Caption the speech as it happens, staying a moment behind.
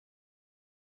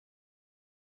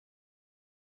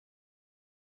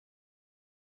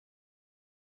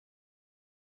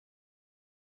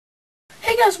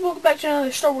Hey guys, welcome back to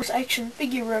another Star Wars action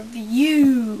figure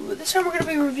review. This time we're going to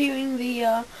be reviewing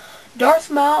the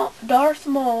Darth Maul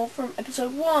from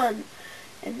Episode 1.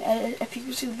 And if you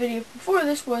can see the video before,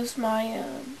 this was my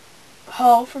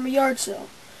haul from a yard sale.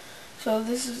 So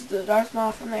this is the Darth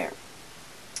Maul from there.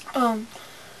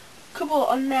 Couple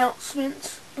of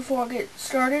announcements before I get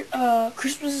started.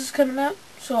 Christmas is coming up,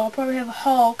 so I'll probably have a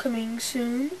haul coming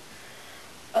soon.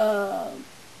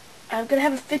 I'm going to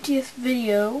have a 50th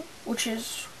video, which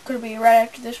is going to be right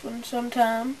after this one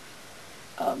sometime.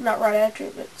 Not right after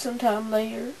it, but sometime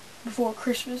later, before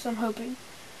Christmas, I'm hoping.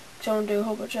 Because I want to do a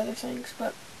whole bunch of other things.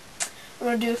 But I'm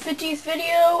going to do a 50th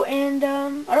video, and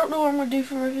I don't know what I'm going to do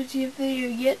for my 50th video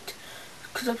yet,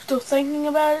 because I'm still thinking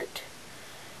about it.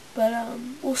 But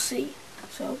we'll see.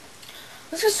 So,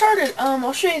 let's get started.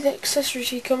 I'll show you the accessories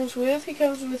he comes with. He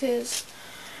comes with his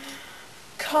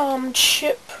comm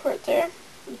chip right there.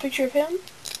 A picture of him.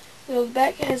 The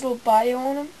back has a little bio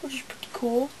on him, which is pretty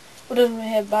cool. Well, it doesn't really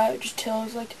have bio, it just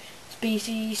tells like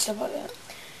species, stuff like that.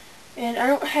 And I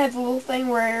don't have the little thing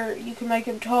where you can make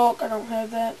him talk. I don't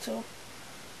have that, so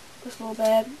that's a little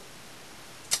bad.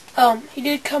 He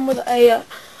did come with a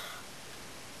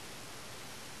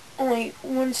only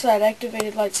one side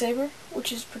activated lightsaber,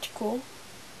 which is pretty cool.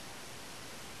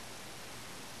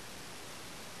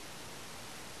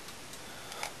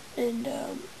 And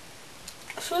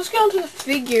so let's get on to the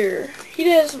figure. He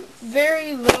has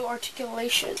very low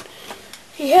articulation.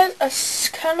 He has a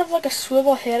kind of like a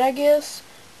swivel head, I guess,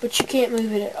 but you can't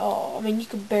move it at all. I mean, you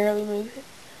can barely move it,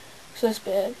 so that's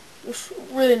bad. There's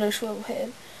really no swivel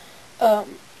head.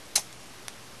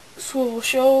 Swivel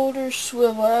shoulders,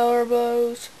 swivel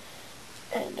elbows,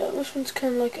 and this one's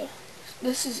kind of like a.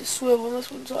 This is a swivel, and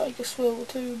this one's like a swivel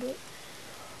too, but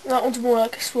that one's more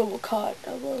like a swivel cot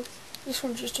elbow. This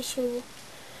one's just a swivel.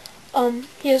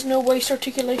 He has no waist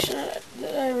articulation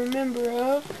that I remember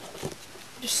of.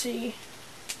 Just see.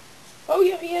 Oh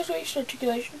yeah, he has waist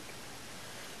articulation.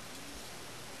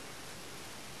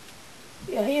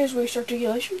 Yeah, he has waist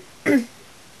articulation.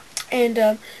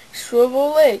 And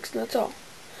swivel legs, that's all.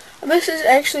 And this is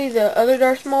actually the other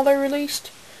Darth Maul they released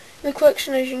in the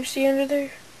collection, as you can see under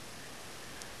there.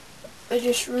 They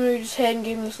just removed his head and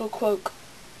gave him this little cloak.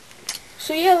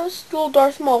 So yeah, this is the little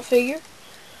Darth Maul figure.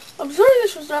 I'm sorry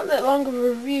this was not that long of a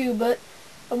review, but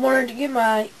I wanted to get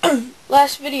my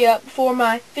last video up before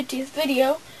my 50th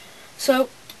video. So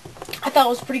I thought it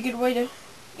was a pretty good way to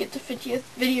get the 50th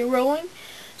video rolling.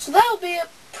 So that'll be up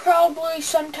probably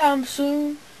sometime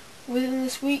soon, within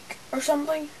this week or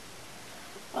something.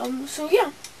 So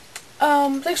yeah.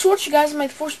 Thanks for watching, guys, and may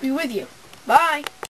the force be with you. Bye!